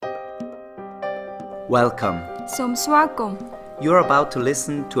Welcome. សូមស្វាគមន៍ You're about to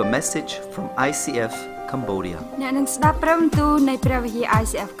listen to a message from ICF Cambodia. អ្នកនឹងស្ដាប់ព្រះបន្ទូលនៃព្រះវិហារ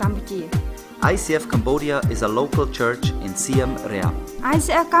ICF កម្ពុជា ICF Cambodia is a local church in Siem Reap.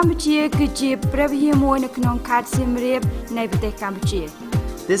 ICF កម្ពុជាគឺជាព្រះវិហារមួយនៅក្នុងខេត្តសៀមរាបនៃប្រទេសកម្ពុជា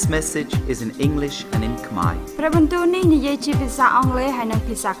This message is in English and in Khmer. ព្រះបន្ទូលនេះនិយាយជាភាសាអង់គ្លេសហើយនិង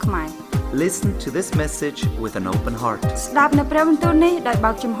ភាសាខ្មែរ Listen to this message with an open heart. ស្ដាប់នៅព្រះបន្ទូលនេះដោយ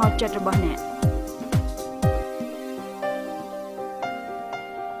បើកចំហចិត្តរបស់អ្នក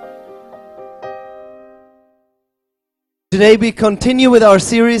Today we continue with our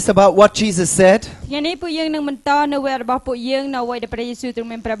series about what Jesus said. ថ្ងៃនេះពួកយើងនឹងបន្តនៅវគ្គរបស់ពួកយើងនៅអ្វីដែលព្រះយេស៊ូវទ្រង់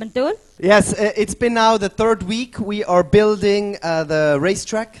មានព្រះបន្ទូល Yes, it's been now the third week we are building the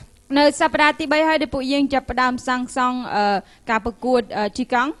racetrack. នៅសប្តាហ៍ទី3ហើយដែលពួកយើងចាប់ផ្ដើមសាងសង់ការប្រកួតជិះ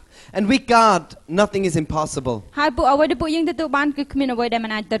កង់ And with God, nothing is impossible. ហើយពួកអ្វីដែលពួកយើងទទួលបានគឺគ្មានអ្វីដែលមិ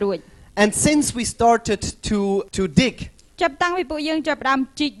នអាចទៅរួច And since we started to dig, ចាប់តាំងពីពួកយើងចាប់ផ្ដើម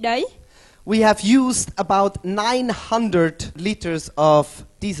ជីកដី we have used about 900 liters of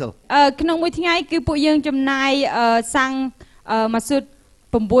diesel. ក្នុងមួយថ្ងៃគឺពួកយើងចំណាយសាំងម៉ាស៊ូត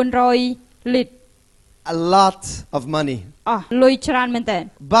900លីត្រ A lot of money. លុយច្រើនមែនតើ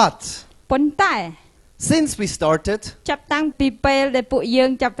But ប៉ុន្តែ since we started, ចាប់តាំងពីពេលដែលពួកយើ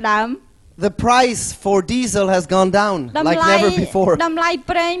ងចាប់ផ្ដើម the price for diesel has gone down like never before. តម្លៃ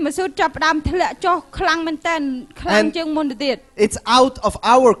ប្រេងម៉ាស៊ូតចាប់ផ្ដើមធ្លាក់ចុះខ្លាំងមែនតើខ្លាំងជាងមុនទៅទៀត It's out of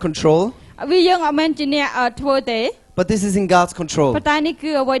our control. វាយើងអត់មែនជាអ្នកធ្វើទេ But this is in God's control. ប៉ុន្តែនេះ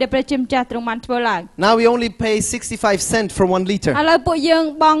គឺអ្វីដែលព្រះជាម្ចាស់ទ្រង់បានធ្វើឡើង Now we only pay 65 cents for 1 liter. ឥឡូវពួកយើង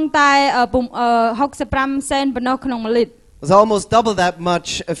បង់តែ65សេនប៉ុណ្ណោះក្នុង1លីត្រ It was almost double that much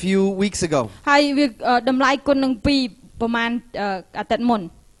a few weeks ago. ហើយវាតម្លៃគុណនឹង2ប្រហែលអាទិត្យមុន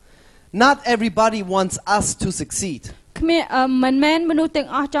Not everybody wants us to succeed. គ្មានមិនមែនមនុស្សទាំង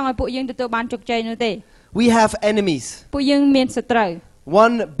អស់ចង់ឲ្យពួកយើងទទួលបានជោគជ័យនោះទេ We have enemies. ពួកយើងមានសត្រូវ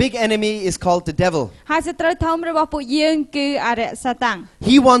One big enemy is called the devil. ហើយសត្រូវធំរបស់ពួកយើងគឺអរិយសាតាំង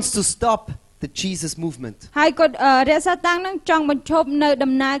He wants to stop the Jesus movement. ហើយគាត់អរិយសាតាំងនឹងចង់បញ្ឈប់នៅ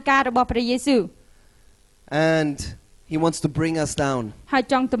ដំណើរការរបស់ព្រះយេស៊ូវ And he wants to bring us down. ហើយ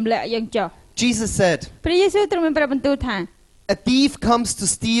ចង់ទម្លាក់យើងចុះ Jesus said, ព្រះយេស៊ូវទ្រង់មានព្រះបន្ទូលថា A thief comes to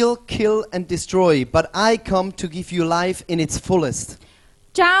steal, kill and destroy, but I come to give you life in its fullest.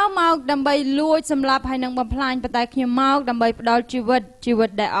 ចោរមកដើម្បីលួចសម្លាប់ហើយនឹងបំផ្លាញប៉ុន្តែខ្ញុំមកដើម្បីផ្ដល់ជីវិត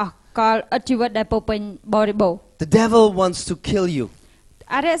ដែលអស់កលជីវិតដែលពោពេញបរិបូរណ៍ The devil wants to kill you.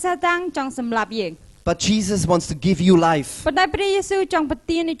 អរិយសាតាំងចង់សម្លាប់យើង But Jesus wants to give you life. ប៉ុន្តែព្រះយេស៊ូវចង់ប្រ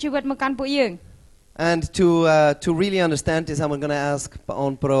ទានជីវិតមកកាន់ពួកយើង And to really understand this, I'm going to ask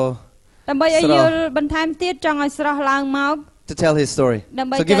Paon Pro ដើម្បីឲ្យយល់បន្ថែមទៀតចង់ឲ្យស្រស់ឡើងមក to tell his story. ដើ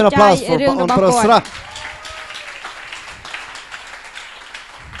ម្បី So give an applause for Paon Pro Sra.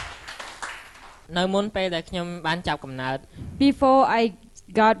 នៅមុនពេលដែលខ្ញុំបានចាប់កំណើត Before I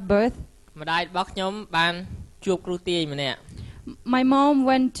got birth ម្ដាយរបស់ខ្ញុំបានជួបគ្រូទាយម្នាក់ My mom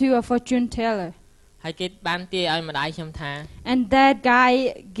went to a fortune teller ហើយគេបានទាយឲ្យម្ដាយខ្ញុំថា and that guy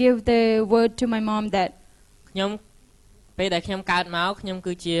gave the word to my mom that ខ្ញុំពេលដែលខ្ញុំកើតមកខ្ញុំ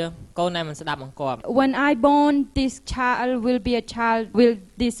គឺជាកូនដែលមិនស្ដាប់បង្គាប់ When I born this child will be a child will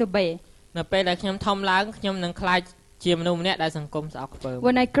disobey នៅពេលដែលខ្ញុំធំឡើងខ្ញុំនឹងខ្លាចជាមនុស្សម្នាក់ដែលសង្គមស្អប់ខ្ពើម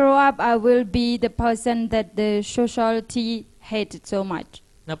When I grow up I will be the person that the society hated so much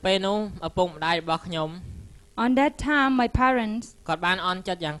នៅពេលនោះឪពុកម្ដាយរបស់ខ្ញុំ On that time my parents គាត់បានអន់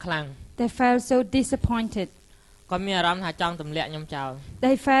ចិត្តយ៉ាងខ្លាំង they felt so disappointed គាត់មានអារម្មណ៍ថាចង់ទម្លាក់ខ្ញុំចោល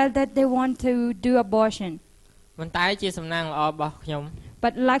They felt that they want to do abortion ប៉ុន្តែជាសំណាងល្អរបស់ខ្ញុំ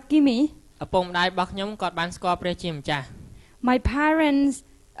But lucky me ឪពុកម្ដាយរបស់ខ្ញុំគាត់បានស្គាល់ព្រះជាម្ចាស់ My parents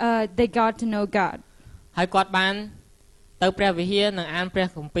they got to know God ហើយគាត់បានទៅព្រះវិហារនិងអានព្រះ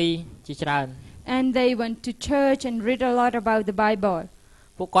គម្ពីរជាច្រើន And they went to church and read a lot about the Bible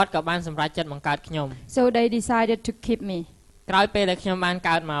ពួកគាត់ក៏បានសម្រេចចិត្តបង្កើតខ្ញុំ So they decided to keep me ក្រោយពេលដែលខ្ញុំបាន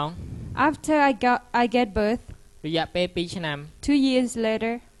កើតមក After I get birth រយៈពេល2ឆ្នាំ 2 years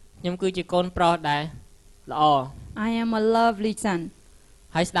later ខ្ញុំគឺជាកូនប្រុសដែលល្អ I am a lovely son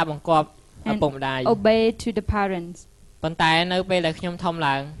ហើយស្ដាប់បង្គាប់ឪពុកម្ដាយ obey to the parents ប៉ុន្តែនៅពេលដែលខ្ញុំធំ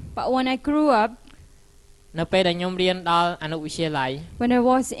ឡើង But when I grew up នៅពេលដែលខ្ញុំរៀនដល់អនុវិទ្យាល័យ When I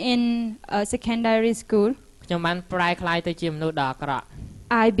was in secondary school ខ្ញុំបានប្រែក្លាយទៅជាមនុស្សដ៏អាក្រក់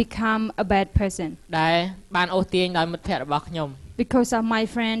I become a bad person ដែលបានអូសទាញដោយមិត្តភ័ក្តិរបស់ខ្ញុំ because of my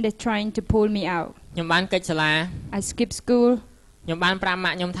friend is trying to pull me out ខ្ញុំបានកិច្ចសាលា I skipped school ខ្ញុំបានប្រាប់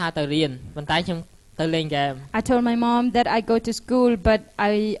ម៉ាក់ខ្ញុំថាទៅរៀនប៉ុន្តែខ្ញុំទៅលេងហ្គេម I told my mom that I go to school but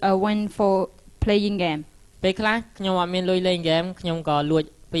I went for playing game ពេលខ្លះខ្ញុំអត់មានលុយលេងហ្គេមខ្ញុំក៏លួច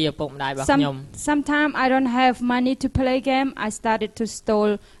ពីឪពុកម្ដាយរបស់ខ្ញុំ Sometimes I don't have money to play game I started to steal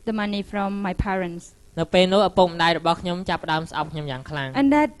the money from my parents នៅពេលនោះឪពុកម្ដាយរបស់ខ្ញុំចាប់ផ្ដើមស្អប់ខ្ញុំយ៉ាងខ្លាំង And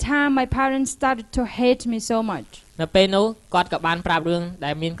that time my parents started to hate me so much. នៅពេលនោះគាត់ក៏បានប្រាប់រឿង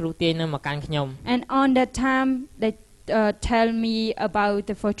ដែលមានគ្រូទាយនឹងមកកាន់ខ្ញុំ And on that time they tell me about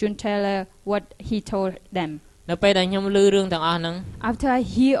the fortune teller what he told them. នៅពេលដែលខ្ញុំឮរឿងទាំងអស់ហ្នឹង After I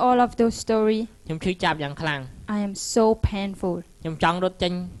hear all of those stories, ខ្ញុំឈឺចាប់យ៉ាងខ្លាំង I am so painful. ខ្ញុំចង់រត់ចេ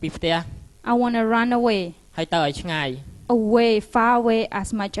ញពីផ្ទះ I want to run away, ហើយទៅឲ្យឆ្ងាយ away, far away as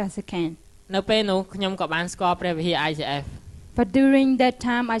much as I can. នៅពេលនោះខ្ញុំក៏បានស្គាល់ព្រះវិហារ ICF But during that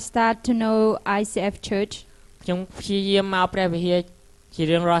time I start to know ICF church. ខ្ញុំព្យាយាមមកព្រះវិហារជា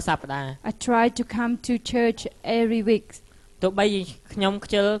រៀងរាល់សប្តាហ៍ I try to come to church every week. ទោះបីខ្ញុំខ្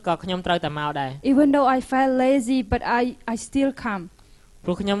ជិលក៏ខ្ញុំត្រូវតែមកដែរ Even though I felt lazy, but I still come. ព្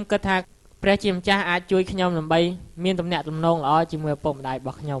រោះខ្ញុំគិតថាព្រះជាម្ចាស់អាចជួយខ្ញុំដើម្បីមានទំនាក់ទំនងល្អជាមួយឪពុកម្ដាយរប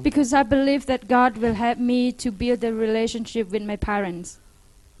ស់ខ្ញុំ Because I believe that God will help me to build a relationship with my parents.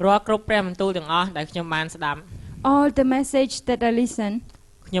 រាល់គ្រប់ព្រះបន្ទូលទាំងអស់ដែលខ្ញុំបានស្ដាប់ All the message that I listen,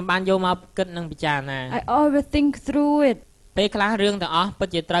 ខ្ញុំបានយកមកគិតនិងពិចារណា I always think through it. ពេលខ្លះរឿងទាំងអស់ពិត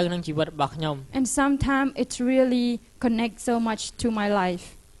ជាត្រូវនឹងជីវិតរបស់ខ្ញុំ And sometimes it really connects so much to my life.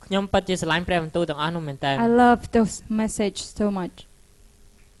 ខ្ញុំពិតជាស្រឡាញ់ព្រះបន្ទូលទាំងអស់នោះមែនតើ I love those messages so much.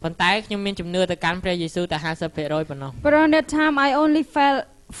 ប៉ុន្តែខ្ញុំមានជំនឿទៅកាន់ព្រះយេស៊ូវតែ 50% ប៉ុណ្ណោះ But on that time I only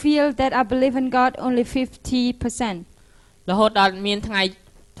feel that I believe in God only 50%. រហូតដល់មានថ្ងៃ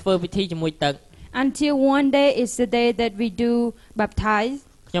ធ្វើពិធីជាមួយទឹក Until one day is the day that we do baptize.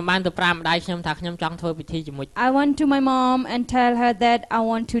 ខ្ញុំបានទៅប្រាប់ម្ដាយខ្ញុំថាខ្ញុំចង់ធ្វើពិធីជាមួយ I went to my mom and tell her that I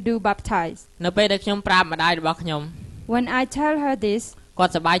want to do baptize. នៅពេលដែលខ្ញុំប្រាប់ម្ដាយរបស់ខ្ញុំ When I tell her this, គា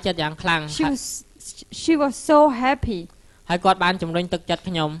ត់សប្បាយចិត្តយ៉ាងខ្លាំង she was so happy ហើយគាត់បានជំរុញទឹកចិត្ត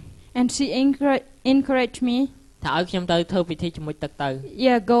ខ្ញុំ and she encouraged me, ថាឲ្យខ្ញុំទៅធ្វើពិធីជាមួយទឹកទៅ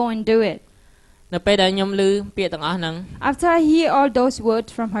yeah, go and do it. នៅពេលដែលខ្ញុំឮពាក្យទាំងអស់ហ្នឹង After I hear all those words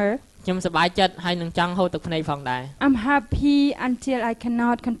from her, ខ្ញុំសប្បាយចិត្តហើយនឹងចង់ហូរទឹកភ្នែកផងដែរ I'm happy until I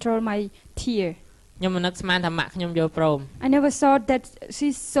cannot control my tear. ខ្ញុំមិននឹកស្មានថាម៉ាក់ខ្ញុំយល់ព្រម I never thought that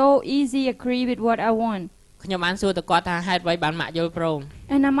she's so easy agree with what I want. ខ្ញុំបានសួរទៅគាត់ថាហេតុអ្វីបានម៉ាក់យល់ព្រម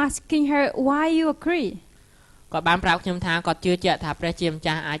And I'm asking her, why you agree? គាត់បានប្រាប់ខ្ញុំថាគាត់ជឿជាក់ថាព្រះជាម្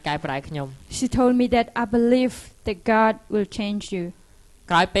ចាស់អាចកែប្រែខ្ញុំ She told me that I believe that God will change you.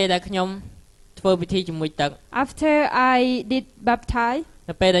 ក្រោយពេលដែលខ្ញុំធ្វើពិធីជាមួយទឹក After I did baptize,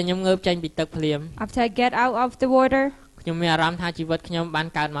 នៅពេលដែលខ្ញុំងើបចេញពីទឹកភ្លាម after I get out of the water, ខ្ញុំមានអារម្មណ៍ថាជីវិតខ្ញុំបាន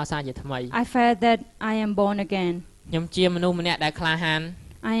កើតមកសាជាថ្មី I felt that I am born again. ខ្ញុំជាមនុស្សម្នាក់ដែលក្លាហាន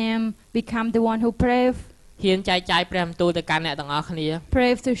I am become the one who brave, ហ៊ានចែកចាយព្រះបន្ទូលទៅកាន់អ្នកទាំងអស់គ្នា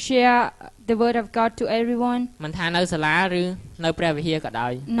brave to share the word of God to everyone. មិនថានៅសាលាឬនៅព្រះវិហារក៏ដោ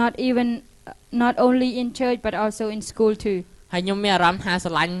យ Not only in church but also in school too. ហើយខ្ញុំមានអារម្មណ៍ថាស្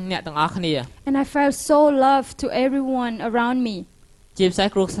រឡាញ់អ្នកទាំងអស់គ្នា And I felt so loved to everyone around me, ជាពិសេស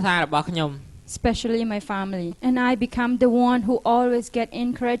គ្រួសាររបស់ខ្ញុំ especially my family. And I become the one who always get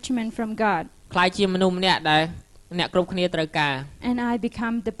encouragement from God. ខ្លាយជាមនុស្សម្នាក់ដែលអ្នកគ្រប់គ្នាត្រូវការ And I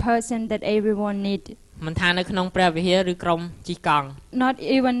become the person that everyone need. មិនថានៅក្នុងព្រះវិហារឬក្រុមជិះកង់ Not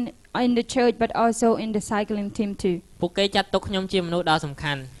even in the church but also in the cycling team too. ពួកគេចាត់ទុកខ្ញុំជាមនុស្សដ៏សំ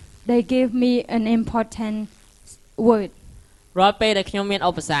ខាន់ They give me an important word. រាល់ពេលដែលខ្ញុំមាន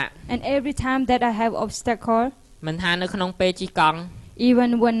ឧបសគ្គ And every time that I have obstacle, មិនថានៅក្នុងពេលជិះកង់ even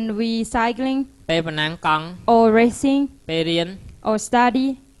when we cycling ពេលប្រណាំងកង់ or racing ពេលរៀន or study,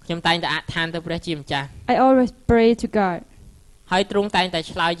 ខ្ញុំតែងតែអធិដ្ឋានទៅព្រះជាម្ចាស់ I always pray to God. ហើយទ្រង់តែងតែ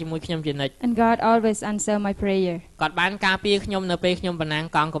ឆ្លើយជាមួយខ្ញុំជានិច្ច And God always answer my prayer. គាត់បានការពារខ្ញុំនៅពេលខ្ញុំប្រណាំង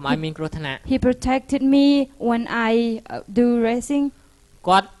កង់កុំឲ្យមានគ្រោះថ្នាក់ He protected me when I do racing,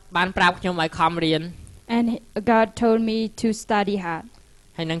 គាត់បានប្រាប់ខ្ញុំឲ្យខំរៀន and God told me to study hard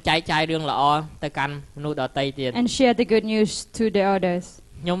ហើយនឹងចែកចាយរឿងល្អទៅកាន់មនុស្សដទៃទៀត and share the good news to the others.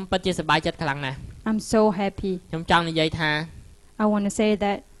 ខ្ញុំពិតជាសប្បាយចិត្តខ្លាំងណាស់ I'm so happy. ខ្ញុំចង់និយាយថា I want to say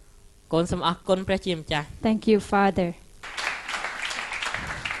that កូនសូមអរគុណព្រះជាម្ចាស់ thank you, Father.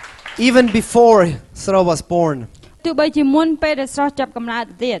 Even before Sarah was born, ទោះបីជាមុនពេលដែលស្រស់ចាប់កំណើត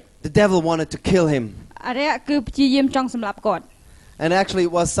ទៅទៀត the devil wanted to kill him. អរិយគឺព្យាយាមចង់សម្លាប់គាត់ And actually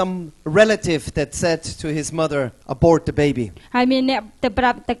it was some relative that said to his mother, abort the baby. ហើយមានអ្នកទៅប្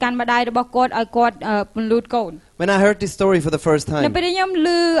រាប់ទៅកាន់ម្ដាយរបស់គាត់ឲ្យគាត់ពន្លូតកូន When I heard this story for the first នៅ time, ពេលដែលខ្ញុំឮ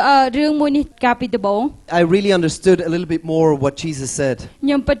រឿងមួយនេះកាលពីដំបូង I really understood a little bit more what Jesus said. ខ្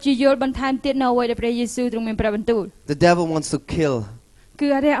ញុំពិតជាយល់បន្ថែមទៀតនៅអ្វីដែលព្រះយេស៊ូវទ្រង់មានប្រាប់បន្ទូល The devil wants to kill. គឺ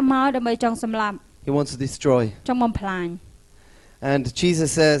អរិយមកដើម្បីចង់សម្លាប់ He wants to destroy. ចង់បំផ្លាញ And Jesus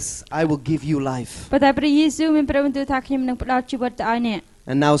says, I will give you life. ប៉ុន្តែព្រះយេស៊ូវមានប្រាប់បន្ទូលថាខ្ញុំនឹងផ្ដល់ជីវិតទៅឲ្យអ្នក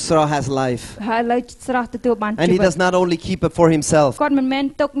And now Sarah has life. ហើយឥឡូវស្រស់ទទួលបាន And ជី he វិត does not only keep it for himself, គាត់មិនមែន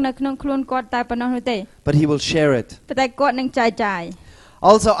ទុកនៅក្នុងខ្លួនគាត់តែប៉ុណ្ណោះនោះទេ but he will share it. ប៉ុន្តែគាត់នឹងចែកចាយ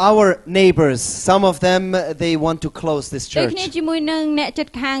Also, our neighbors, some of them, they want to close this ដូច church. គ្នាជាមួយនឹងអ្នកជិត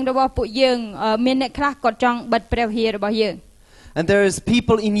ខាងរបស់ពួកយើងមានអ្នកខ្លះគាត់ចង់បិទព្រះវិហាររបស់យើង And there's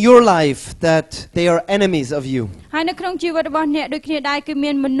people in your life that they are enemies of you. ហើយនៅក្នុងជីវិតរបស់អ្នកដូចគ្នាដែរគឺ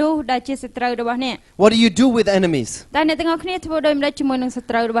មានមនុស្សដែលជាសត្រូវរបស់អ្នក What do you do with enemies? តែអ្នកទាំងអស់គ្នាធ្វើដូចម្តេចជាមួយនឹងស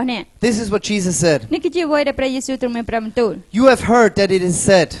ត្រូវរបស់អ្នក This is what Jesus said. នេះគឺជាអ្វីដែលព្រះយេស៊ូវទ្រង់មានប្រាប់បន្ទូល You have heard that it is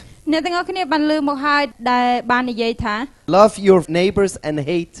said, អ្នកទាំងអស់គ្នាបានឮមកហើយដែលបាននិយាយថា love your neighbors and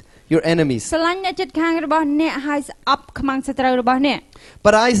hate your enemies. ស្រឡាញ់អ្នកជិតខាងរបស់អ្នកហើយស្អប់ខ្មាំងសត្រូវរបស់អ្នក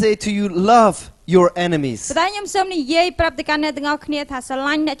But I say to you, love your enemies. តែខ្ញុំសូមនិយាយប្រាប់ទៅកាន់អ្នកទាំងអស់គ្នាថាស្រ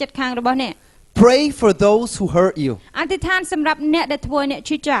ឡាញ់អ្នកជិតខាងរបស់អ្នក Pray for those who hurt you. អធិដ្ឋានសម្រាប់អ្នកដែលធ្វើអ្នក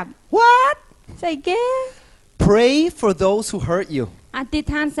ឈឺចាប់ What? ស្អីគេ Pray for those who hurt you. អធិ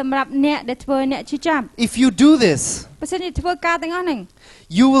ដ្ឋានសម្រាប់អ្នកដែលធ្វើអ្នកឈឺចាប់ If you do this, បើសិនជាធ្វើការទាំងអស់ហ្នឹង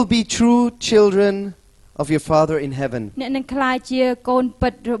you will be true children of your Father in heaven. អ្នកនឹងក្លាយជាកូនពិ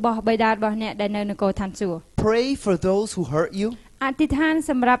តរបស់បិតារបស់អ្នកដែលនៅនគរឋានសួគ៌ Pray for those who hurt you. អធិដ្ឋាន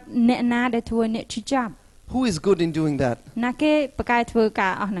សម្រាប់អ្នកណាដែលធ្វើអ្នកឈឺចាប់ Who is good in doing that? ណាគេប្រកែធ្វើកា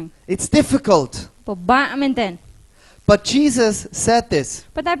រអស់ហ្នឹង It's difficult. ពិបាកមែនទែន But Jesus said this.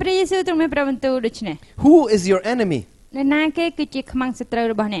 ប៉ុន្តែព្រះយេស៊ូវទ្រង់មានប្រាប់បន្ទូលដូច្នេះ Who is your enemy? អ្នកណាគេគឺជាខ្មាំងសត្រូវ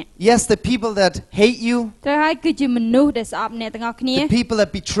របស់អ្នក Yes, the people that hate you, ត្រូវហើយគឺជាមនុស្សដែលស្អប់អ្នកទាំងអស់គ្នា the people that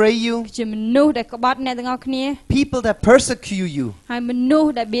betray you, ជាមនុស្សដែលក្បត់អ្នកទាំងអស់គ្នា people that persecute you ហើយមនុស្ស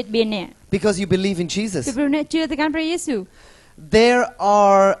ដែលបៀតបៀនអ្នក because you believe in ពី Jesus. ព្រោះអ្នកជឿទៅកាន់ព្រះយេស៊ូវ There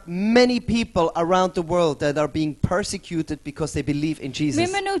are many people around the world that are being persecuted because they believe in មាន Jesus.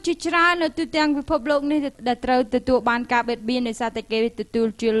 មនុស្សជាច្រើននៅទូទាំងពិភពលោកនេះដែលត្រូវទទួលបានការបៀតបៀនដោយសារតែគេទទួល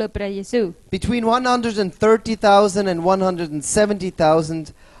ជឿលើព្រះយេស៊ូវ Between 130,000 and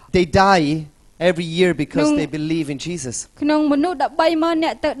 170,000, they die every year because Nung- they believe in Jesus. ក្នុងមនុស្ស 130,000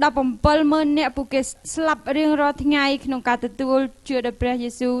 នាក់ទៅ 170,000 នាក់ពួកគេស្លាប់រៀងរាល់ថ្ងៃក្នុងការទទួលជឿដល់ព្រះយេ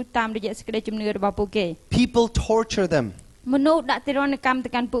ស៊ូវតាមរយៈសេចក្តីជំនឿរបស់ពួកគេ People torture them. មនុស្សដាក់ទរណកម្មទៅ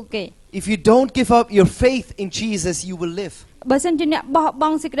កាន់ពួកគេ If you don't give up your faith in Jesus, you will live. បើសិនជាអ្នកបោះប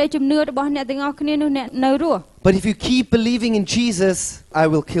ង់សេចក្តីជំនឿរបស់អ្នកទាំងអស់គ្នានោះអ្នកនៅរស់ But if you keep believing in Jesus, I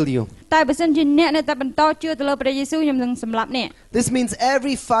will kill you. តែបើសិនជាអ្នកនៅតែបន្តជឿទៅលើព្រះយេស៊ូវខ្ញុំនឹងសម្លាប់អ្នក This means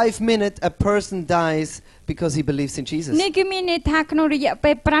every 5 minutes a person dies because he believes in Jesus. នេះគឺមានន័យថាក្នុងរយៈ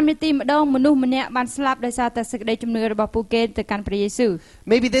ពេល5នាទីម្ដងមនុស្សម្នាក់បានស្លាប់ដោយសារតែសេចក្តីជំនឿរបស់ពួកគេទៅកាន់ព្រះយេស៊ូវ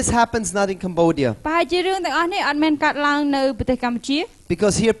Maybe this happens not in Cambodia ប្រហែលជារឿងទាំងអស់នេះអត់មែនកើតឡើងនៅប្រទេសកម្ពុជា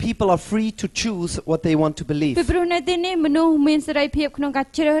because here people are free to choose what they want to ពី believe. ព្រោះនៅទីនេះមនុស្សមានសេរីភាពក្នុងការ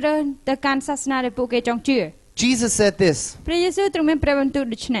ជ្រើសរើសទៅកាន់សាសនាដែលពួកគេចង់ជឿ Jesus said this, ព្រះយេស៊ូវទ្រង់មានព្រះបន្ទូល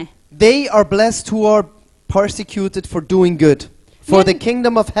ដូចនេះ they are blessed who are persecuted for doing good, for the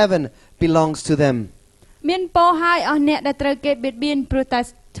kingdom of heaven belongs to them. មានពរហើយអស់អ្នកដែលត្រូវគេបៀតបៀនព្រោះតែ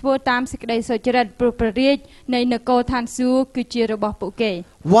ធ្វើតាមសេចក្តីសុចរិតព្រោះព្រះរាជនៃនគរឋានសួគ៌គឺជារបស់ពួកគេ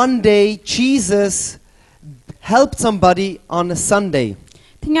One day Jesus helped somebody on a Sunday,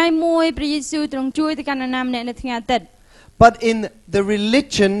 ថ្ងៃមួយព្រះយេស៊ូវទ្រង់ជួយទៅកាន់នរណាម្នាក់នៅថ្ងៃអាទិត្យ but in the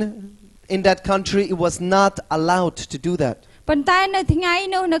religion in that country it was not allowed to do that. ប៉ុន្តែនៅថ្ងៃ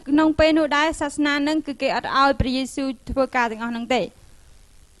នោះនៅក្នុងពេលនោះដែរសាសនានឹងគឺគេអត់ឲ្យព្រះយេស៊ូវធ្វើការទាំងអស់ហ្នឹងទេ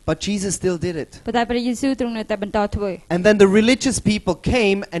But Jesus still did it. ប៉ុន្តែព្រះយេស៊ូវទ្រង់នៅតែបន្តធ្វើ And then the religious people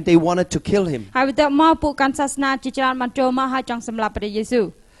came and they wanted to kill him. ហើយបន្ទាប់មកពួកកាន់សាសនាជាច្រើនបានចូលមកហើយចង់សម្លាប់ព្រះយេស៊ូវ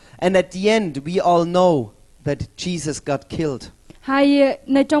And at the end we all know that Jesus got killed. ហើយ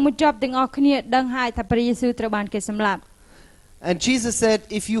នៅចុងបញ្ចប់ទាំងអស់គ្នាដឹងហើយថាព្រះយេស៊ូវត្រូវបានគេសម្លាប់ And Jesus said,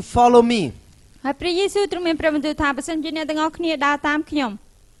 if you follow me, ហើយព្រះយេស៊ូវទ្រង់មានព្រះបន្ទូលថាបើសិនជាអ្នកទាំងអស់គ្នាដើរតាមខ្ញុំ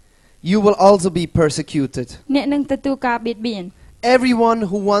you will also be persecuted. អ្នកនឹងទទួលការបៀតបៀន Everyone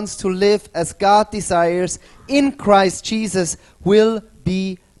who wants to live as God desires in Christ Jesus will be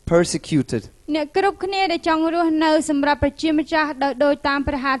persecuted. អ្នកគ្រប់គ្នាដែលចង់រស់នៅសម្រាប់ប្រជាម្ចាស់ដោយតាម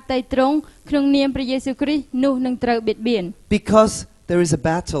ព្រះហត្ថីទ្រង់ក្នុងនាមព្រះយេស៊ូវគ្រីស្ទនោះនឹងត្រូវបៀតបៀន Because there is a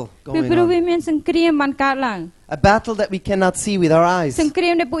battle ពី going ព្រោះវា on. មានសង្គ្រាមបានកើតឡើង A battle that we cannot see with our eyes. សង្គ្រា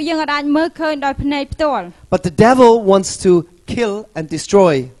មដែលពួកយើងអាចមើលឃើញដោយភ្នែកផ្ទាល់ But the devil wants to kill and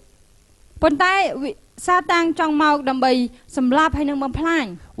destroy. ប៉ុន្តែសាតាំងចង់មកដើម្បីសម្លាប់ហើយនឹងបំផ្លាញ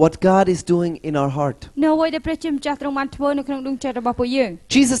What God is doing in our heart. នៅអ្វីដែលព្រះជាម្ចាស់ទ្រង់បានធ្វើនៅក្នុងដួងចិត្តរបស់ពួកយើង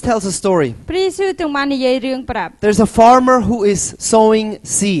Jesus tells a story. ព្រះយេស៊ូវទ្រង់បាននិយាយរឿងប្រាប់ There's a farmer who is sowing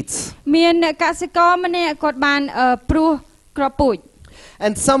seeds. មានអ្នកកសិករម្នាក់គាត់បានព្រោះគ្រាប់ពូជ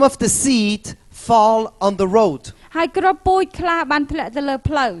And some of the seed fall on the road ហើយគ្រាប់ពូជខ្លះបានធ្លាក់ទៅលើ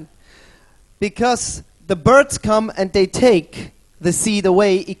ផ្លូវ because the birds come and they take the seed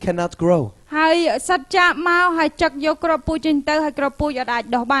away, it cannot grow. ហើយសត្វចាបមកហើយចឹកយកគ្រាប់ពូជចេញទៅហើយគ្រាប់ពូជអាច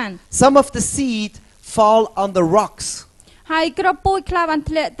ដុះបាន Some of the seed fall on the rocks. ហើយគ្រាប់ពូជខ្លះបាន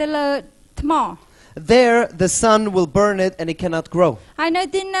ធ្លាក់ទៅលើថ្ម There the sun will burn it and it cannot grow. ហើយនៅ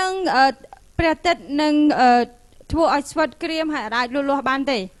ទីនឹងព្រះអាទិត្យនឹងធ្វើឲ្យស្វិតក្រៀមហើយអាចលូតលាស់បាន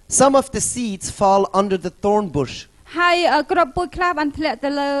ទេ Some of the seeds fall under the thorn bush. ហើយគ្រាប់ពូជខ្លះបានធ្លាក់ទៅ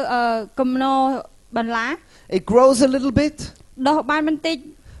លើគំនរបន្លា It grows a little bit, ដុះបានបន្តិច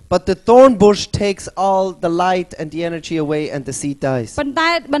but the thorn bush takes all the light and the energy away and the seed dies. ប៉ុន្តែ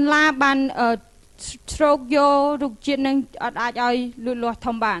បន្លាបានស្រោកយករុក្ខជាតិនឹងអត់អាចឲ្យលូតលាស់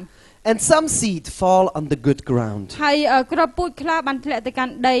ធំបាន And some seed fall on the good ground, ហើយគ្រាប់ពូជខ្លះបានធ្លាក់ទៅកា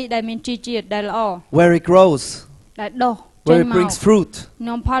ន់ដីដែលមានជីជាតិដែលល្អ where it grows, ដែលដុះ where it brings fruit.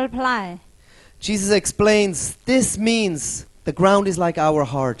 នាំផលផ្លែ Jesus explains this means the ground is like our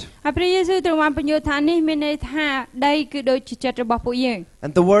heart. ហើយព្រះយេស៊ូវទ្រង់បានបញ្យល់ថានេះមានន័យថាដីគឺដូចជាចិត្តរបស់ពួកយើង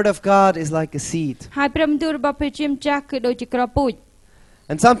And the word of God is like a seed. ហើយព្រះបន្ទូលរបស់ព្រះជាម្ចាស់គឺដូចជាគ្រាប់ពូជ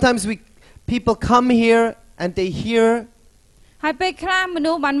And sometimes people come here and they hear, ហើយពេលខ្លះម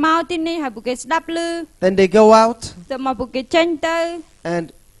នុស្សបានមកទីនេះហើយពួកគេស្ដាប់ឮ then they go out ទៅមកពួកគេចេញទៅ and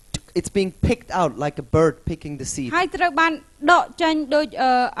it's being picked out like a bird picking the seed. ហើយត្រូវបានដកចេញដូច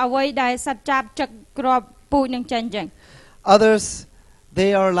អ្វីដែលសត្វចាបចឹកគ្រាប់ពូជនឹងចេញចឹង Others,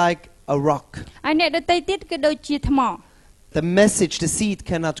 they are like a rock. ហើយអ្នកដទៃទៀតគឺដូចជាថ្ម The message, the seed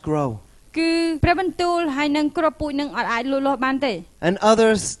cannot grow. គឺព្រះបន្ទូលហើយនឹងគ្រាប់ពូជនឹងអត់អាចលូតលាស់បានទេ And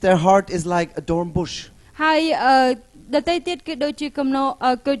others, their heart is like a thorn bush. ហើយដទៃទៀតគឺដូចជាគំនរ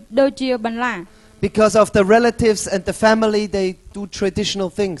គឺដូចជាបន្លា Because of the relatives and the family, they do traditional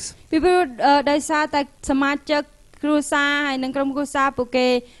things. ពីព្រោះដោយសារតែសមាជិកគ្រួសារហើយនឹងក្រុមគ្រួសារពួកគេ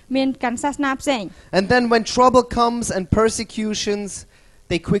មានកាន់សាសនាផ្សេង And then when trouble comes and persecutions,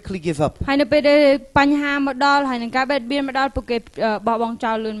 they quickly give up. ហើយនៅពេលដែលបញ្ហាមកដល់ហើយនឹងការបេទបៀនមកដល់ពួកគេបោះបង់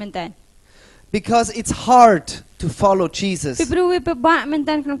ចោលលឿនមែនតើ Because it's hard to follow Jesus ពីព្រោះវាពិបាកមែន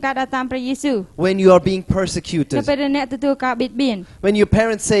តើក្នុងការដើរតាមព្រះយេស៊ូវ when you are being នៅ persecuted. ពេលដែលអ្នកទទួលការបៀតបៀន When your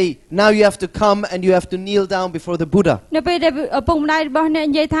parents say, now you have to come and you have to kneel down before the Buddha. នៅពេលដែលឪពុកម្ដាយរបស់អ្នក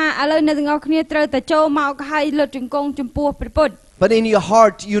និយាយថាឥឡូវអ្នកទាំងអស់គ្នាត្រូវតែចូលមកហើយលុតជង្គង់ចំពោះព្រះពុទ្ធ But in your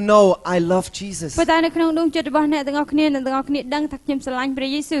heart, you know, I love Jesus. ប៉ុន្តែនៅក្នុងដួងចិត្តរបស់អ្នកទាំងអស់គ្នាអ្នកទាំងអស់គ្នាដឹងថាខ្ញុំស្រឡាញ់ព្រះ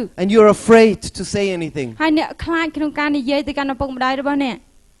យេស៊ូវ And you're afraid to say anything. ហើយអ្នកខ្លាចក្នុងការនិយាយទៅកាន់ឪពុកម្ដាយរបស់អ្នក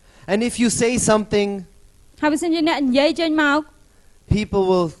And if you say something, ហើយបើសិនជាអ្នកនិយាយចេញមក people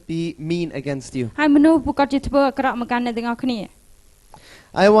will be mean against you. ហើយមនុស្សប្រកាសជាធ្វើអាក្រក់មកកាន់អ្នកទាំងអស់គ្នា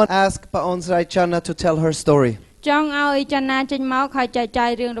I want to ask Paonsrai Channa to tell her story. ចង់ឲ្យចាណាចេញមកហើយចែកចាយ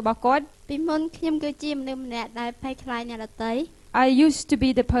រឿងរបស់គាត់ ពីមុនខ្ញុំគឺជាមនុស្សម្នាក់ដែលភ័យខ្លាចអ្នកដទៃ I used to be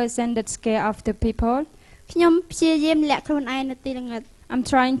the person that scare of the people ខ្ញុំព្យាយាមលាក់ខ្លួនឯងនៅទីល្ងឹត I'm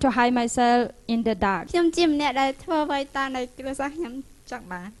trying to hide myself in the dark ខ្ញុំជាម្នាក់ដែលធ្វើអ្វីតាមដែលគ្រួសារខ្ញុំចង់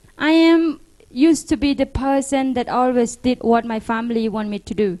បាន I am used to be the person that always did what my family want me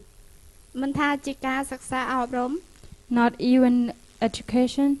to do មិនថាជាការសិក្សាអប់រំ not even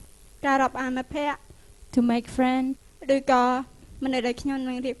education ការរាប់អានមិត្តភ័ក្តិ to make friends ឬក៏មនុស្សដែលខ្ញុំ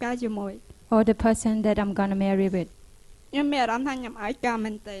នឹងរៀបការជាមួយ or the person that I'm gonna marry with ខ្ញុំមានអារម្មណ៍ថាខ្ញុំឲ្យការ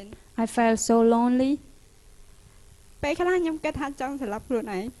មែនទែន I felt so lonely ពេលខ្លះខ្ញុំគិតថាចង់សម្លាប់ខ្លួន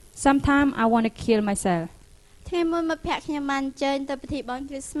ឯង sometimes I want to kill myself ថ្ងៃមួយមិត្តភ័ក្តិខ្ញុំបានអញ្ជើញទៅពិធីបុណ្យ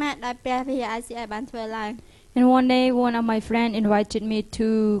គ្រីស្មាសដែលព្រះវិហារ ICI បានធ្វើឡើង and one day one of my friends invited me to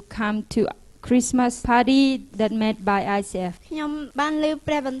come to Christmas party that made by ICF ខ្ញុំបានឮ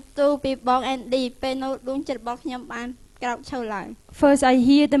ព្រះបន្ទូលពីបង Andy ពេលនោះដួងចិត្តរបស់ខ្ញុំបានក្រោកឈរឡើង First I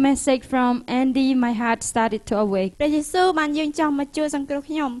hear the message from Andy my heart started to awake ព្រះយេស៊ូវបានយាងចង់មកជួយសង្គ្រោះ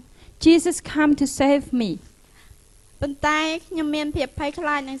ខ្ញុំ Jesus come to save me ប៉ុន្តែខ្ញុំមានភាពភ័យខ្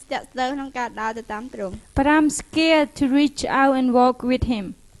លាចនិងស្ទាក់ស្ទើរក្នុងការដើរទៅតាមទ្រង់ but I'm scared to reach out and walk with him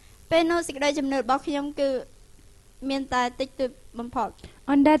ពេលនោះសេចក្តីជំនឿរបស់ខ្ញុំគឺមានតែតិចតួចបំផុត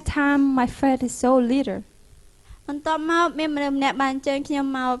On that time my faith is so little បន្ទាប់មកមានមនុស្សម្នាក់បានអញ្ជើញខ្ញុំ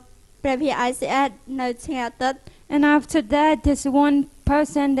មកព្រះវិហារ ICS នៅថ្ងៃអាទិត្យ and after that there's one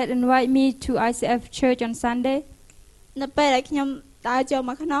person that invite me to ICF church on Sunday នៅពេលដែលខ្ញុំដើរចូល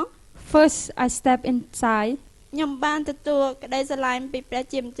មកក្នុង first I step inside ខ្ញុំបានទទួលក្តីស្រឡាញ់ពីព្រះ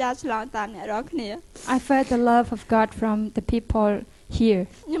ជាម្ចាស់ឆ្លងតាមអ្នករាល់គ្នា I felt the love of God from the people here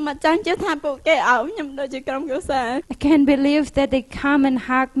ខ្ញុំមិនចង់ជឿថាពួកគេឲ្យខ្ញុំដូចជាក្រុមគ្រួសារ I can't believe that they come and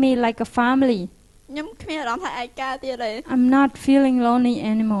hug me like a family ខ្ញុំគ្មានអារម្មណ៍ថាឯកាទៀតទេ I'm not feeling lonely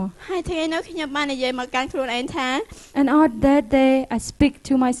anymore ហើយថ្ងៃនោះខ្ញុំបាននិយាយមកកាន់ខ្លួនឯងថា and on that day I speak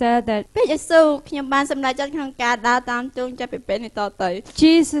to myself that ព្រះយេស៊ូវខ្ញុំបានសម្រេចចិត្តក្នុងការដើរតាមទ្រង់ចាប់ពីពេលនេះតទៅ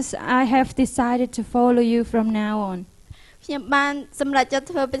Jesus I have decided to follow you from now on ខ្ញុំបានសម្រេចចិត្ត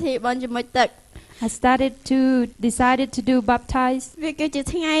ធ្វើពិធីបុណ្យជាមួយទឹក I decided to do baptize វាគឺជា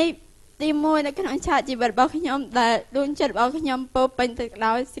ថ្ងៃទី1នៅក្នុងឆាកជីវិតរបស់ខ្ញុំដែលដួងចិត្តរបស់ខ្ញុំពោពេញទៅ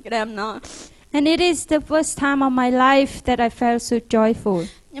ដោយសេចក្តីអំណរ and it is the first time of my life that I felt so joyful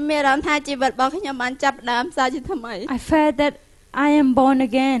ខ្ញុំមានអារម្មណ៍ថាជីវិតរបស់ខ្ញុំបានចាប់ផ្ដើមសារជាថ្មី I felt that I am born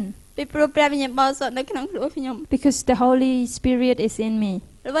again ពីព្រោះព្រះវិញ្ញាណបរិសុទ្ធនៅក្នុងខ្លួនខ្ញុំ because the Holy Spirit is in me.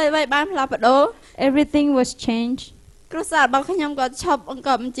 អ្វីៗបានផ្លាស់ប្ដូរ Everything was changed. គ្រួសាររបស់ខ្ញុំក៏ឈប់បង្ក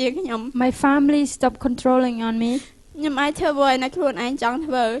ប់បញ្ជាខ្ញុំ My family stopped controlling on me. ខ្ញុំអាចធ្វើអ្វីនៅខ្លួនឯងចង់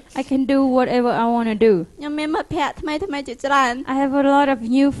ធ្វើ I can do whatever I want to do. ខ្ញុំមានមិត្តភ័ក្តិថ្មីៗជាច្រើន I have a lot of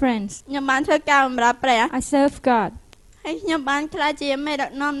new friends. ខ្ញុំបានធ្វើការបម្រើព្រះ I serve God ហើយខ្ញុំបានក្លាយជាមេដឹក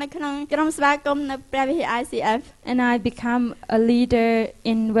នាំនៅក្នុងក្រុមស្វាគមន៍នៅព្រះវិហារ ICF and I become a leader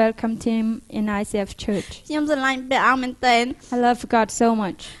in welcome team in ICF Church. ខ្ញុំស្រឡាញ់ព្រះអង្គមែនទែន I love God so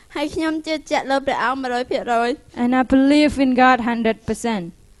much ហើយខ្ញុំជឿជាក់លើព្រះអង្គ 100% and I believe in God 100%.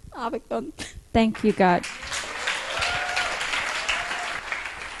 អរគុណ Thank you, God.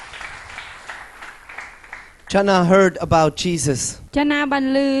 Chana heard about Jesus, ចាណាបាន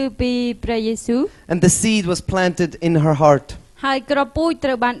ឮពីព្រះយេស៊ូវ and the seed was planted in her heart. ហើយគ្រាប់ពូជត្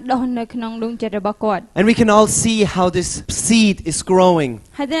រូវបានដុះនៅក្នុងដួងចិត្តរបស់គាត់ And we can all see how this seed is growing.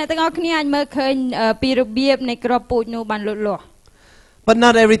 ហើយអ្នកទាំងអស់គ្នាអាចមើលឃើញពីរបៀបនៃគ្រាប់ពូជនោះបានលូតលាស់ But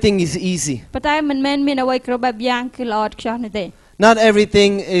not everything is easy. ប៉ុន្តែមិនមែនមានអ្វីគ្រប់បែបយ៉ាងគឺល្អឥតខ្ចោះនោះទេ Not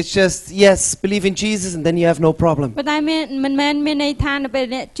everything is just, yes, believe in Jesus and then you have no problem. ប៉ុន្តែមិនមែនមានន័យថានៅពេល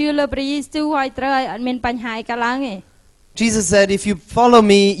អ្នកជឿលើព្រះយេស៊ូវហើយត្រូវឲ្យអត់មានបញ្ហាកើតឡើងទេ Jesus said, if you follow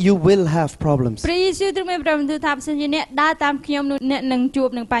me, you will have problems. ព្រះយេស៊ូវទ្រង់មានប្របន្ទូលថាបើសិនជាអ្នកដើរតាមខ្ញុំនោះអ្នកនឹងជួប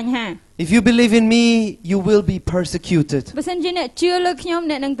នឹងបញ្ហា If you believe in me, you will be persecuted. បើសិនជាអ្នកជឿលើខ្ញុំ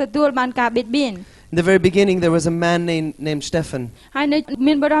អ្នកនឹងទទួលបានការបៀតបៀន In the very beginning, there was a man named Stephen, ហើយនៅ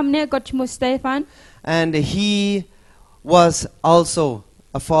មានបុរសម្នាក់គាត់ឈ្មោះ Stephen and he was also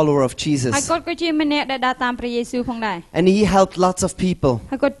a follower of ហើយ Jesus. គាត់ក៏ជាម្នាក់ដែលដើរតាមព្រះយេស៊ូវផងដែរ And he helped lots of people.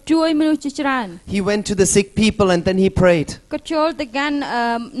 ហើយគាត់ជួយមនុស្សជាច្រើន He went to the sick people and then he prayed. គាត់ចូលទៅកាន់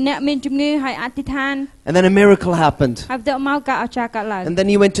អ្នកមានជំងឺហើយអធិដ្ឋាន And then a miracle happened. ហើយទៅមកការអស្ចារ្យកើតឡើង And then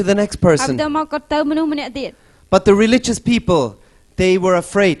he went to the next ហើយ person. ទៅមកគាត់ទៅមនុស្សម្នាក់ទៀត But the religious people, they were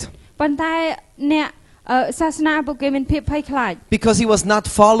afraid ប៉ុន្តែអ្នកសាសនាពួកគេមានភាពភ័យខ្លាច because he was not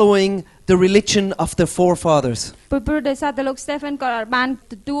following the religion of the forefathers. ព្រោះដោយសារតែលោក Stephen គាត់អត់បាន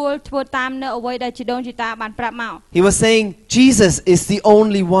ទទួលធ្វើតាមនៅអ្វីដែលជីដូនជីតាបានប្រាប់មក He was saying Jesus is the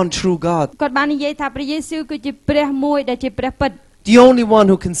only one true God, គាត់បាននិយាយថាព្រះយេស៊ូវគឺជាព្រះមួយដែលជាព្រះពិត the only one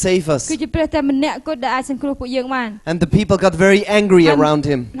who can save us. គឺជាព្រះតែម្នាក់គត់ដែលអាចសង្គ្រោះពួកយើងបាន And the people got very angry around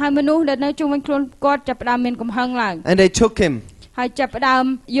him ហើយមនុស្សដែលនៅជុំវិញខ្លួនគាត់ចាប់ផ្ដើមមានកំហឹងឡើង and they took him, ហើយចាប់ផ្ដើម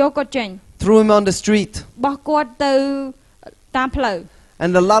យកគាត់ចេញ threw him on the street. បោះគាត់ទៅតាមផ្លូវ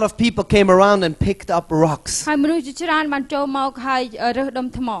And a lot of people came around and picked up rocks ហើយមនុស្សជាច្រើនបានចូលមកហើយរើសដុំ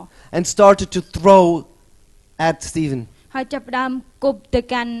ថ្ម and started to throw at Stephen ហើយចាប់ផ្ដើមគប់ទៅ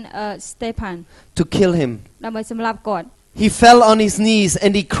កាន់ Stephen to kill him. ដើម្បីសម្លាប់គាត់ He fell on his knees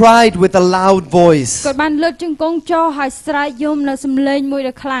and he cried with a loud voice, គាត់បានលើកជង្គង់ចុះហើយស្រែកយំនៅសំឡេងមួយ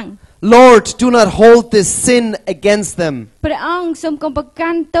ដ៏ខ្លាំង Lord, do not hold this sin against them. ព្រះអង្គសូមកុំប្រកា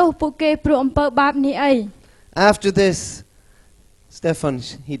ន់ទោសពួកគេព្រោះអំពើបាបនេះអី After this, Stephen,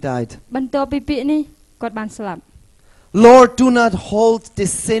 he died. បន្ទាប់ពីពាក្យនេះគាត់បានស្លាប់ Lord, do not hold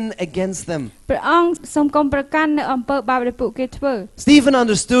this sin against them. ព្រះអង្គសូមកុំប្រកាន់នៅអំពើបាបដែលពួកគេធ្វើ Stephen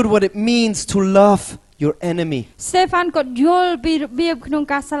understood what it means to love your enemy, Stephen គាត់យល់ពីរបៀបក្នុង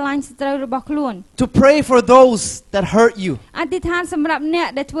ការស្រឡាញ់សត្រូវរបស់ខ្លួន to pray for those that hurt you, អធិដ្ឋានសម្រាប់អ្នក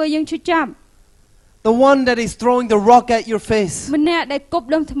ដែលធ្វើយើងឈឺចាប់ the one that is throwing the rock at your face. ម្នាក់ដែលគប់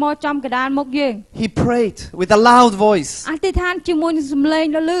ដុំថ្មចំកណ្ដាលមុខយើង He prayed with a loud voice អធិដ្ឋានជាមួយនឹងសំឡេង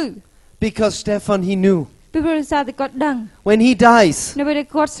ដ៏លឺ because Stephen, he knew ពីព្រោះសារតែគាត់ដឹង when he dies, នៅពេលដែល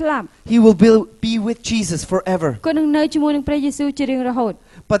គាត់ស្លាប់ he will be with Jesus forever. គាត់នឹងនៅជាមួយនឹងព្រះយេស៊ូវជារៀងរហូត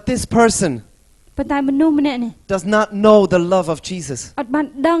But this person ប៉ុន្តែមនុស្សម្នាក់នេះ does not know the love of Jesus. អត់បាន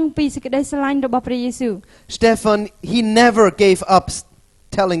ដឹងពីសេចក្តីស្រឡាញ់របស់ព្រះយេស៊ូវ Stephen, he never gave up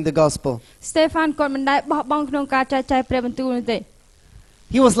telling the gospel. Stephen គាត់មិនដែលបោះបង់ក្នុងការចែកចាយព្រះបន្ទូលនោះទេ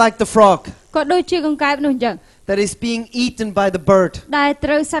He was like the frog គាត់ដូចជាកង្កែបនោះអញ្ចឹង that is being eaten by the bird. ដែលត្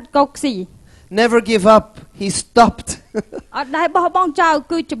រូវសត្វកុកស៊ី Never give up. He stopped. អត់ដែលបោះបង់ចោល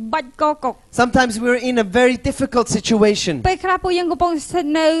គឺច្បាច់កកុក Sometimes we're in a very difficult situation, ពេលខ្លះពួកយើងកំពុងស្ថិត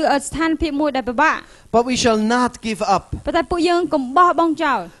នៅស្ថានភាពមួយដែលពិបាក but we shall not give up ប៉ុន្តែពួកយើងកុំបោះបង់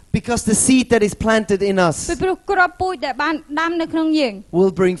ចោល because the seed that is planted in ពី us ព្រោះគ្រាប់ពូជដែលបានដាំនៅក្នុងយើង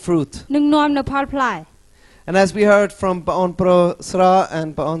will bring fruit. នឹងនាំនៅផលផ្លែ And as we heard from Baon Pro Sra and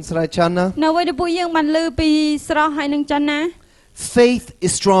Baon Sra Chana, នៅពេលដែលពួកយើងបានឮពីស្រស់ហើយនឹងចន្ទណា faith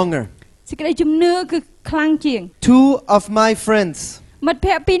is stronger. សេចក្តីជំនឿគឺខ្លាំងជាង Two of my friends មិត្ត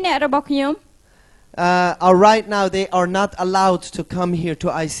ភ័ក្តិពីរនាក់របស់ខ្ញុំ are right now, they are not allowed to come here to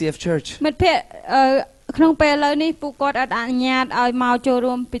ICF Church. មិត្តភ័ក្តិក្នុងពេលឥឡូវនេះពួកគាត់អត់អនុញ្ញាតឲ្យមកចូល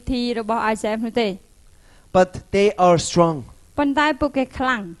រួមពិធីរបស់ ICF នោះទេ But they are strong. ប៉ុន្តែពួកគេខ្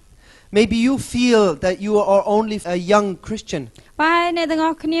លាំង Maybe you feel that you are only a young Christian. បែរអ្នកទាំងអ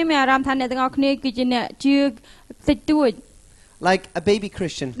ស់គ្នាមានអារម្មណ៍ថាអ្នកទាំងអស់គ្នាគឺជាអ្នកជឿតិចតួច Like a baby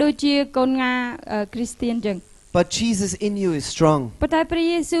Christian. ដូចជាកូនងាគ្រីស្ទានចឹង But Jesus in you is strong. ប៉ុន្តែព្រះ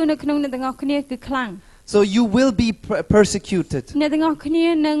យេស៊ូវនៅក្នុងអ្នកទាំងអស់គ្នាគឺខ្លាំង So you will be persecuted. អ្នកទាំងអស់គ្នា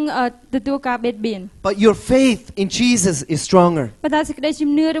នឹងទទួលការបៀតបៀន But your faith in Jesus is stronger. ប៉ុន្តែសេចក្តី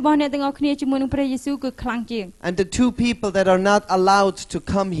ជំនឿរបស់អ្នកទាំងអស់គ្នាជាមួយនឹងព្រះយេស៊ូវគឺខ្លាំងជាង And the two people that are not allowed to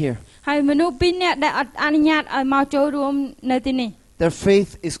come here, ហើយមនុស្សពីរនាក់ដែលអត់អនុញ្ញាតឲ្យមកចូលរួមនៅទីនេះ their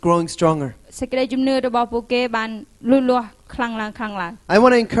faith is growing stronger. សេចក្តីជំនឿរបស់ពួកគេបានលូតលាស់ខ្លាំងឡើងខ្លាំងឡើង I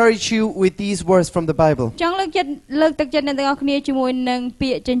want to encourage you with these words from the Bible. ចង់លើកទឹកចិត្តអ្នកទាំងអស់គ្នាជាមួយនឹងពា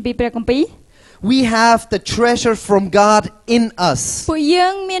ក្យចេញពីព្រះគម្ពីរ We have the treasure from God in us. ពួកយើ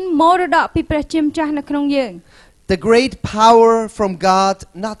ងមានមរតកពីព្រះជាម្ចាស់នៅក្នុងយើង The great power from God,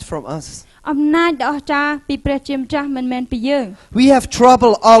 not from us. អំណាចដ៏អស្ចារ្យពីព្រះជាម្ចាស់មិនមែនពីយើង We have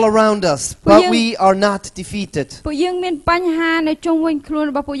trouble all around us, but we are not defeated. ពួកយើងមានបញ្ហានៅជុំវិញខ្លួន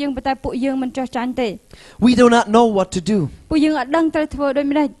របស់ពួកយើងប៉ុន្តែពួកយើងមិនចោះចាញ់ទេ We do not know what to do, ពួកយើងអត់ដឹងត្រូវធ្វើដូច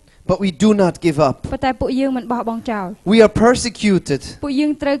ម្តេច but we do not give up. ប៉ុន្តែពួកយើងមិនបោះបង់ចោល We are persecuted, ពួកយើ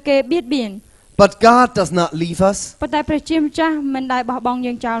ងត្រូវគេបៀតបៀន but God does not leave us. ប៉ុន្តែព្រះជាម្ចាស់មិនដែលបោះបង់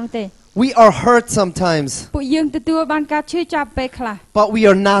យើងចោលនោះទេ We are hurt sometimes, ពួកយើងទទួលបានការឈឺចាប់ពេលខ្លះ but we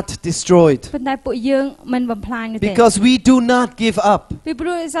are not destroyed ប៉ុន្តែពួកយើងមិនបំផ្លាញនោះទេ because we do not give up. ពីព្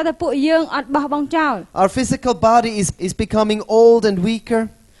រោះដោយសារតែពួកយើងអត់បោះបង់ចោល Our physical body is becoming old and weaker,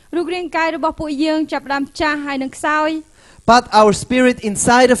 រូបរាងកាយរបស់ពួកយើងចាប់ផ្ដើមចាស់ហើយនឹងខ្សោយ but our spirit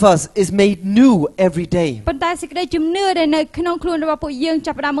inside of us is made new every day. ប៉ុន្តែសេចក្តីជំនឿដែលនៅក្នុងខ្លួនរបស់ពួកយើង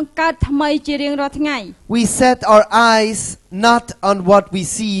ចាប់ផ្ដើមបង្កើតថ្មីជារៀងរាល់ថ្ងៃ We set our eyes not on what we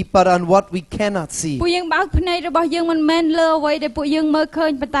see, but on what we cannot see. ពួកយើងបើកភ្នែករបស់យើងមិនមែនលើអ្វីដែលពួកយើងមើលឃើ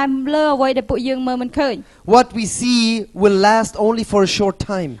ញប៉ុន្តែលើអ្វីដែលពួកយើងមើលមិនឃើញ What we see will last only for a short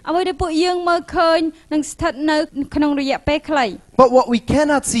time, អ្វីដែលពួកយើងមើលឃើញនឹងស្ថិតនៅក្នុងរយៈពេលខ្លី but what we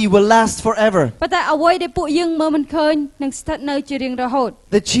cannot see will last forever. ប៉ុន្តែអ្វីដែលពួកយើងមើលមិនឃើញនឹងស្ថិតនៅជារៀងរហូត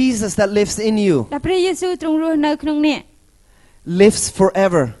The Jesus that lives in you ដែលព្រះយេស៊ូវទ្រង់រស់នៅក្នុងអ្នក lives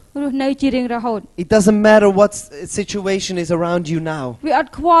forever. រស់នៅជារៀងរហូត It doesn't matter what situation is around you now. វាអត់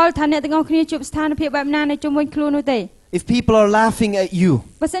ខ្វល់ថាអ្នកទាំងអស់គ្នាជួបស្ថានភាពបែបណានៅជុំវិញខ្លួននោះទេ If people are laughing at you,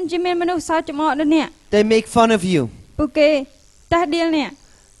 បើសិនជាមានមនុស្សសើចចំអកដល់អ្នក they make fun of you ពួកគេតេះដៀលអ្នក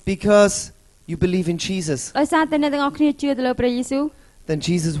because you believe in Jesus, ដោយសារតែអ្នកទាំងអស់គ្នាជឿទៅលើព្រះយេស៊ូវ then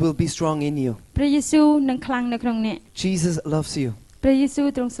Jesus will be strong in you. ព្រះយេស៊ូវនឹងខ្លាំងនៅក្នុងអ្នក Jesus loves you. ព្រះយេស៊ូវ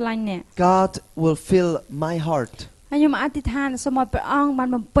ទ្រង់ស្រឡាញ់អ្នក God will fill my heart. ហើយខ្ញុំអធិដ្ឋានសូមឲ្យព្រះអង្គបាន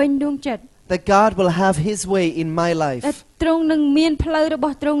បំពេញដួងចិត្ត That God will have His way in my ដែល life. ទ្រង់នឹងមានផ្លូវរប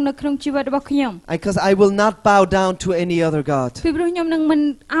ស់ទ្រង់នៅក្នុងជីវិតរបស់ខ្ញុំ Because I will not bow down to any other God. ពីព្រោះខ្ញុំនឹងមិន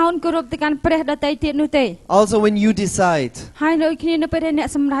អោនគោរពទៅកាន់ព្រះដទៃទៀតនោះទេ Also, when you decide, ហើយដូចគ្នានៅពេលដែលអ្នក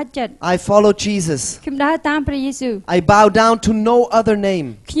សម្រេចចិត្ត I follow Jesus, ខ្ញុំដើរតាមព្រះយេស៊ូវ I bow down to no other name,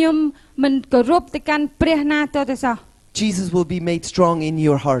 ខ្ញុំមិនគោរពទៅកាន់ព្រះណាតទៅសោះ Jesus will be made strong in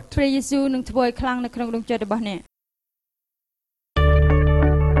your heart. ព្រះយេស៊ូវនឹងធ្វើឲ្យខ្លាំងនៅក្នុងដួងចិត្តរបស់អ្នក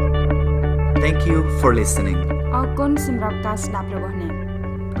Thank you for listening. អរគុណសម្រាប់ការស្ដាប់របស់អ្នក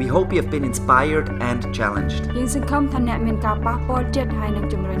We hope you have been inspired and challenged. យើងសង្ឃឹមថាអ្នកមានការប៉ះពាល់ចិត្តហើយនឹង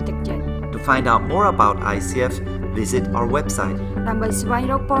ជំរុញទឹកចិត្ត To find out more about ICF, visit our website ដើម្បីស្វែង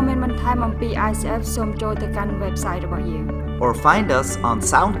រកព័ត៌មានបន្ថែមអំពី ICF សូមចូលទៅកាន់ website របស់យើង or find us on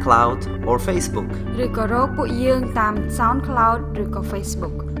SoundCloud or Facebook. ឬក៏រកពួកយើងតាម SoundCloud ឬក៏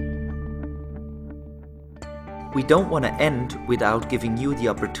Facebook We don't want to end without giving you the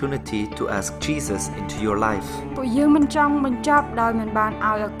opportunity to ask Jesus into your life. ពួកយើងមិនចង់បញ្ចប់ដោយមិនបាន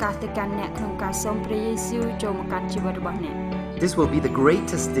ឲ្យឱកាសទៅកាន់អ្នកក្នុងការសូមព្រះយេស៊ូវចូលមកកាន់ជីវិតរបស់អ្នក This will be the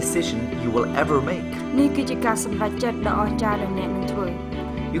greatest decision you will ever make. នេះគឺជាការសម្រេចចិត្តដ៏អស្ចារ្យដែលអ្នកនឹងធ្វើ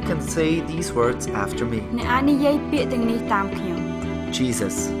You can say these words after me. អ្នកអាចនិយាយពាក្យទាំងនេះតាមខ្ញុំ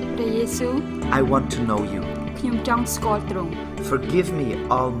Jesus, ព្រះយេស៊ូវ I want to know you. ខ្ញុំចង់ស្គាល់ទ្រង់ Forgive me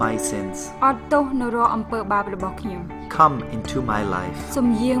all my sins. អត់ទោសនៅរាល់អំពើបាបរបស់ខ្ញុំ Come into my life. សូម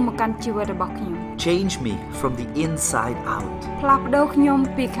យាងមកកាន់ជីវិតរបស់ខ្ញុំ Change me from the inside out. ផ្លាស់ប្ដូរខ្ញុំ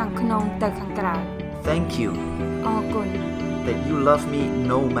ពីខាងក្នុងទៅខាងក្រៅ Thank you អរគុណ that you love me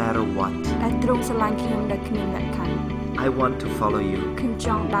no matter what. ដែលទ្រង់ស្រឡាញ់ខ្ញុំដោយគ្មានលក្ខខណ្ឌ I want to follow you. ខ្ញុំច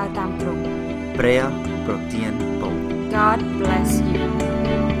ង់ដើរតាមទ្រង់ Prea pro tiempo. God bless you